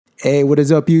Hey, what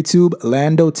is up YouTube?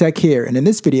 Lando Tech here, and in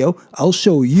this video, I'll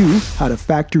show you how to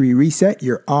factory reset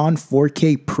your ONN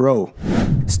 4K Pro.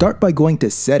 Start by going to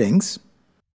Settings,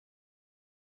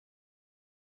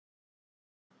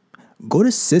 go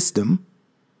to System,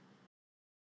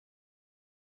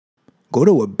 go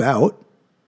to About,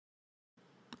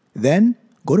 then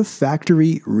go to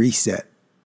Factory Reset.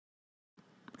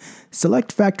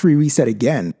 Select Factory Reset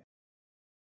again.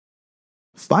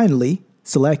 Finally,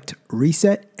 select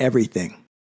Reset Everything.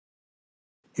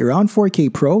 Your ONN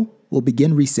 4K Pro will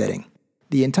begin resetting.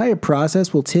 The entire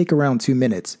process will take around 2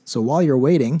 minutes, so while you're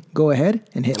waiting, go ahead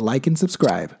and hit like and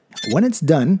subscribe. When it's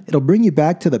done, it'll bring you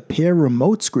back to the Pair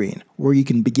Remote screen where you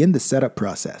can begin the setup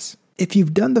process. If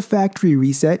you've done the factory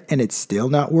reset and it's still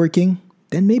not working,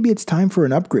 then maybe it's time for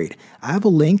an upgrade. I have a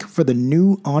link for the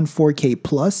new ONN 4K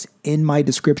Plus in my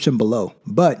description below.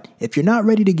 But if you're not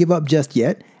ready to give up just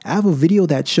yet, I have a video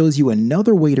that shows you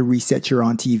another way to reset your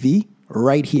ONN TV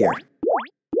right here.